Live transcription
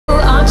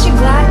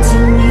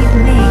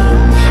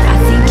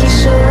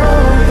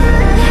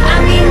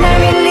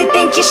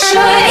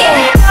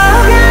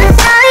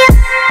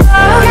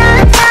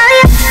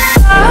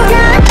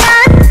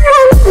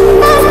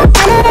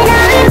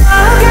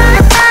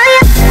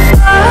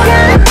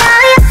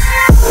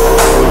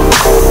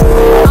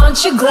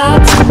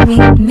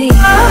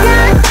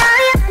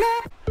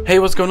Hey,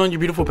 what's going on, you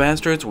beautiful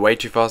bastards? Way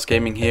Too Fast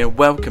Gaming here.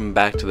 Welcome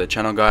back to the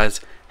channel, guys.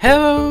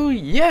 Hell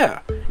yeah!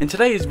 In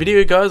today's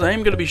video, guys, I am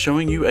going to be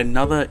showing you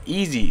another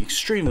easy,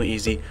 extremely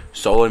easy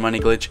solo money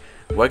glitch.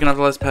 Working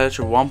after last patch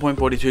of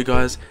 1.42,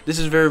 guys. This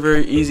is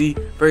very easy,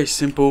 very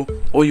simple.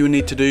 All you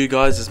need to do,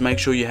 guys, is make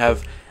sure you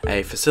have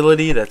a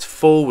facility that's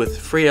full with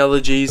free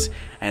allergies,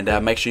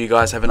 and make sure you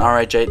guys have an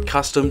RH8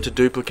 custom to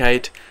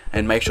duplicate,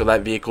 and make sure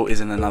that vehicle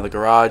is in another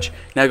garage.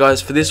 Now, guys,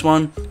 for this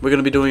one, we're going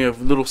to be doing a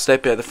little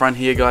step at the front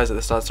here, guys, at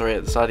the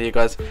start here,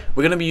 guys.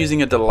 We're going to be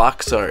using a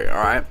Deluxo,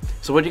 alright?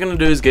 So what you're going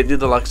to do is get your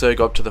Deluxo,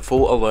 go up to the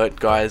full alert,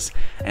 guys,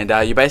 and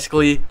you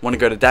basically want to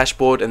go to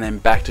dashboard and then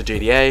back to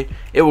GTA.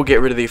 It will get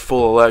rid of the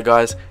full alert,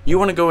 guys. You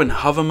want to go in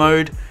hover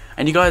mode,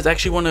 and you guys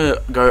actually want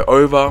to go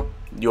over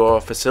your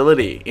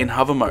facility in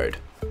hover mode.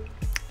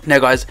 Now,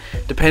 guys,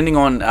 depending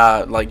on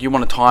like, you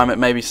want to time it,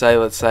 maybe say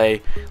let's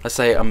say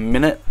a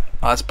minute.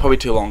 That's probably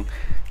too long.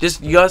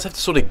 Just, you guys have to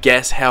sort of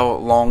guess how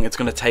long it's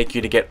going to take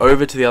you to get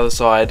over to the other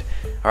side.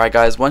 Alright,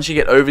 guys, once you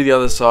get over the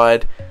other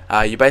side,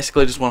 you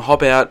basically just want to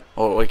hop out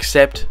or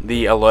accept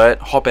the alert,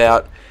 hop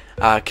out,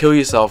 kill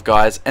yourself,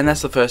 guys, and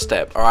that's the first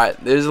step.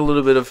 Alright, there's a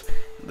little bit of,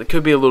 it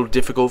could be a little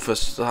difficult for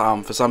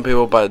some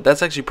people, but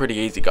that's actually pretty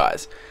easy,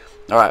 guys.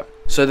 Alright,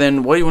 so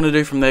then what you want to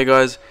do from there,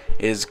 guys,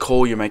 is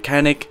call your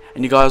mechanic,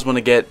 and you guys want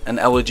to get an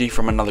allergy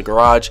from another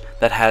garage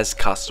that has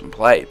custom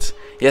plates.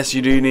 Yes,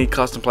 you do need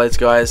custom plates,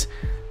 guys,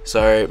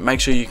 so make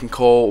sure you can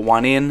call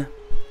one in.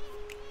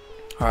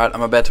 Alright,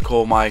 I'm about to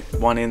call my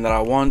one in that I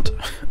want.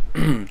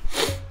 And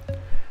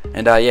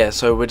yeah,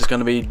 so we're just going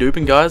to be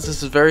duping, guys.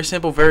 This is very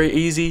simple, very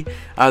easy.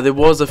 There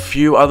was a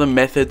few other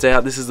methods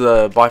out. This is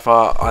by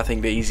far, I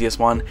think, the easiest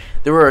one.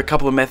 There were a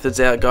couple of methods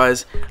out,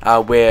 guys,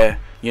 where,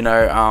 you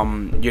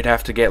know, you'd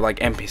have to get like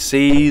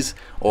NPCs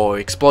or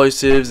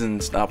explosives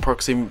and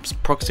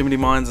proximity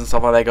mines and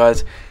stuff like that,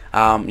 guys.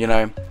 You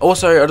know,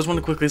 also I just want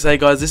to quickly say,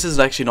 guys, this is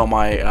actually not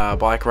my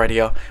bike right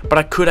here, but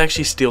I could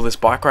actually steal this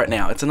bike right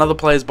now. It's another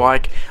player's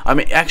bike. I'm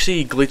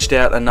actually glitched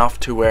out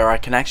enough to where I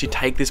can actually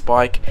take this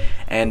bike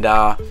and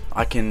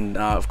I can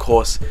of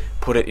course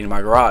put it in my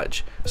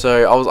garage.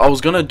 So I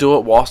was gonna do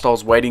it whilst I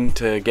was waiting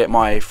to get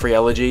my free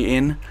allergy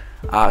in.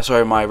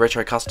 Sorry, my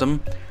retro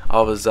custom.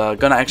 I was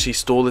gonna actually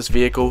store this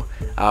vehicle,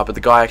 but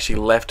the guy actually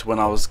left when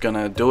I was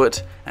gonna do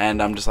it,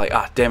 and I'm just like,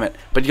 damn it.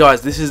 But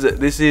guys, this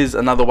is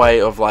another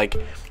way of like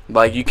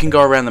you can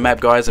go around the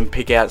map, guys, and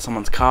pick out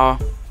someone's car.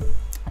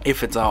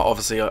 If it's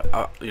obviously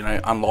you know,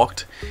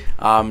 unlocked,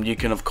 you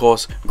can of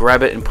course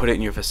grab it and put it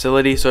in your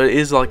facility. So it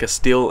is like a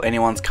steal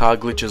anyone's car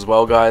glitch as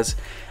well, guys.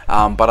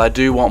 But I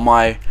do want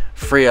my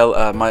free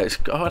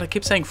I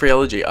keep saying free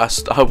allergy.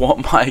 I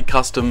want my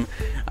custom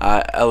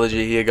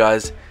allergy here,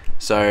 guys.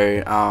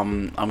 So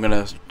I'm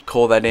gonna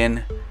call that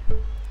in.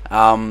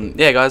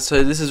 Yeah, guys,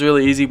 so this is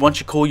really easy.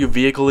 Once you call your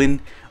vehicle in,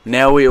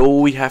 now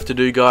all we have to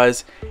do,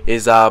 guys,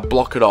 is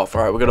block it off.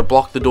 Alright, we're gonna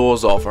block the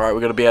doors off. Alright,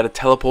 we're gonna be able to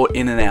teleport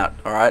in and out.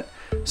 Alright,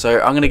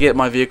 so I'm gonna get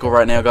my vehicle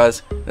right now,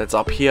 guys, that's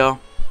up here.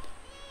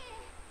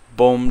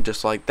 Boom,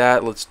 just like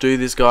that. Let's do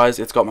this, guys.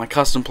 It's got my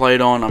custom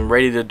plate on. I'm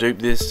ready to dupe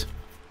this.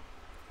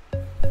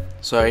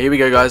 So here we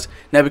go, guys.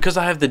 Now, because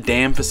I have the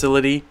damn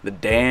facility,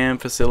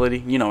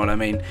 you know what I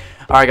mean.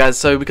 Alright, guys,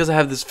 so because I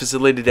have this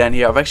facility down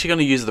here, I'm actually going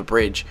to use the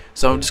bridge.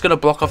 So I'm just going to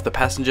block off the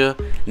passenger.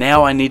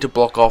 Now I need to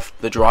block off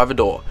the driver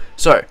door.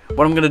 So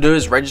what I'm going to do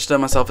is register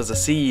myself as a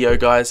CEO,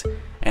 guys,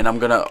 and I'm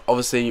going to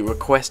obviously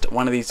request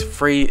one of these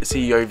free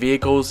CEO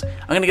vehicles.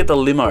 I'm going to get the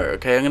limo,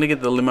 okay? I'm going to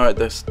get the limo at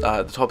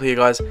the top here,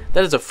 guys.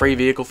 That is a free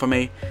vehicle for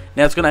me.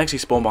 Now it's going to actually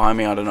spawn behind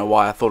me. I don't know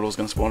why I thought it was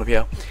going to spawn up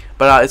here,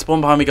 but it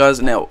spawned behind me,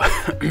 guys. Now,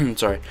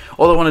 sorry.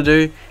 All I want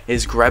to do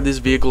is grab this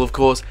vehicle, of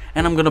course,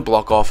 and I'm going to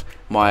block off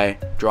my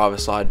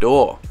driver's side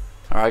door.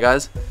 Alright,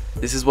 guys,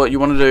 this is what you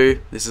want to do.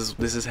 This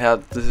is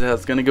how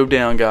it's going to go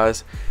down,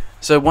 guys.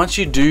 So once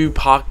you do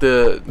park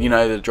the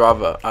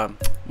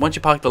once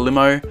you park the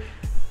limo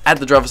at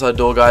the driver's side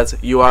door, guys,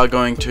 you are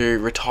going to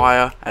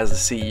retire as the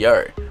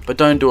CEO, but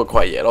don't do it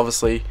quite yet.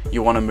 Obviously,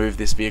 you want to move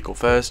this vehicle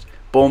first.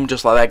 Boom,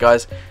 just like that,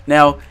 guys.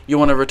 Now you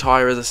want to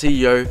retire as a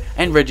CEO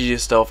and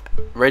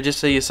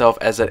register yourself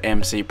as an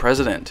MC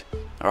president.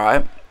 All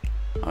right.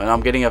 And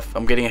I'm getting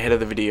ahead of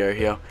the video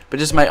here,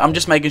 but I'm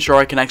just making sure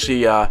I can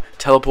actually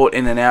teleport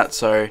in and out.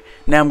 So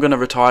now I'm gonna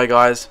retire,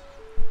 guys,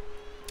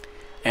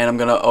 and I'm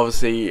gonna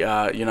obviously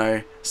you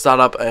know, start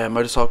up a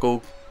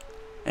motorcycle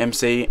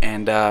MC.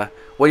 And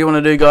what you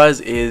want to do, guys,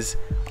 is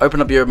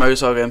open up your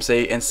motorcycle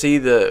MC and see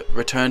the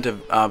return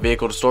to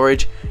vehicle to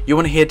storage. You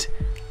want to hit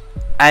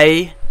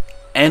A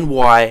and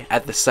Y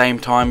at the same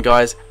time,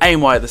 guys. A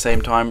and Y at the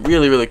same time,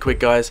 really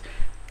quick, guys.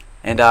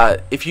 And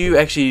if you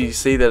actually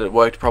see that it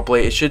worked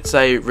properly, it should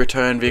say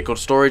return vehicle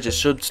to storage. It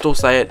should still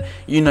say it.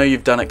 You know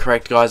you've done it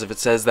correct, guys, if it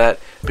says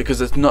that,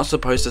 because it's not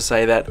supposed to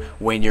say that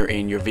when you're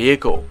in your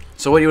vehicle.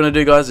 So what you want to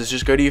do, guys, is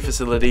just go to your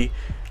facility,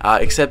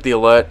 accept the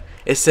alert.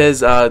 It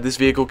says this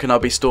vehicle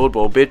cannot be stored.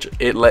 Well, bitch,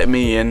 it let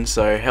me in,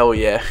 so hell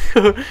yeah.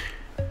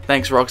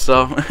 Thanks,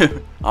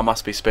 Rockstar. I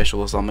must be special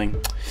or something.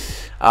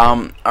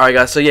 Alright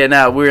guys, so yeah,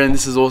 now we're in.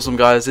 This is awesome,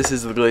 guys. This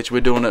is the glitch. We're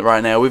doing it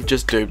right now. We've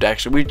just duped,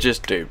 actually. We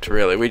just duped,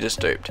 really. We just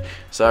duped.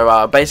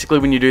 So basically,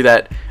 when you do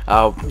that,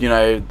 you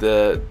know,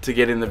 to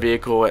get in the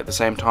vehicle at the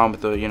same time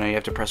with the, you know, you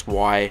have to press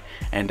Y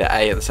and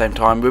A at the same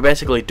time. We're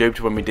basically duped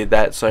when we did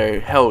that. So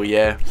hell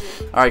yeah.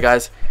 Alright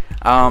guys.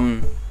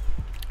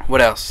 What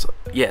else?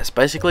 Yes,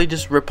 basically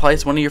just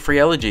replace one of your free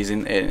allergies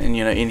in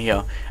you know, in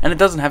here. And it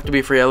doesn't have to be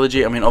a free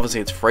allergy. I mean, obviously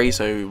it's free,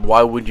 so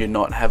why would you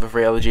not have a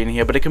free allergy in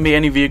here? But it can be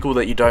any vehicle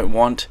that you don't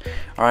want.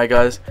 Alright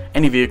guys,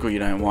 any vehicle you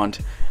don't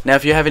want. Now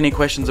if you have any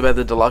questions about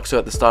the Deluxo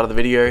at the start of the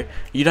video,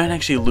 you don't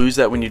actually lose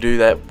that when you do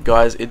that,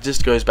 guys. It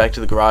just goes back to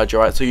the garage,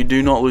 alright? So you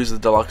do not lose the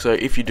Deluxo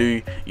if you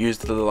do use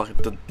the blah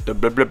blah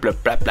blah blah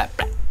blah blah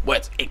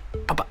words.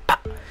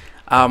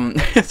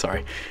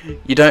 Sorry,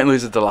 you don't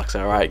lose the Deluxo,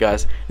 alright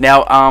guys.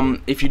 Now,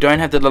 if you don't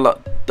have the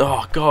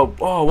oh god,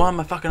 oh, why am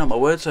I fucking up my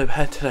words so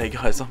bad today,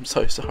 guys? I'm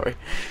so sorry.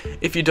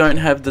 If you don't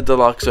have the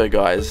Deluxo,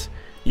 guys,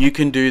 you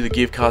can do the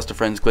give cars to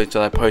friends glitch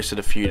that I posted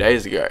a few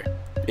days ago.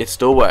 It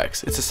still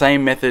works. It's the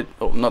same method,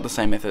 well, not the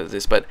same method as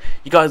this, but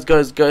you guys go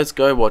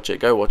watch it.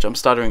 Go watch it. I'm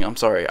stuttering. I'm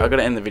sorry. I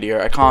gotta end the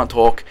video. I can't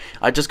talk.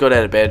 I just got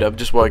out of bed. I've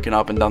just woken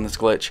up and done this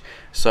glitch.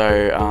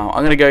 So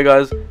I'm gonna go,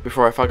 guys,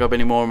 before I fuck up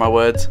any more of my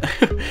words.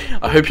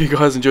 I hope you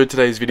guys enjoyed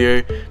today's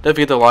video. Don't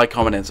forget to like,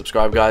 comment, and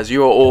subscribe, guys.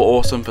 You are all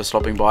awesome for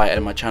stopping by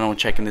at my channel and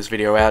checking this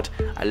video out.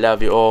 I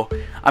love you all.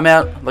 I'm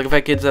out like a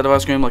fat kid's out of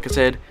ice cream, like I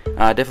said.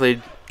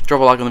 Definitely drop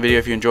a like on the video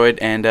if you enjoyed,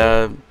 and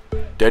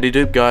dirty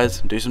dupe,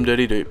 guys. Do some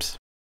dirty dupes.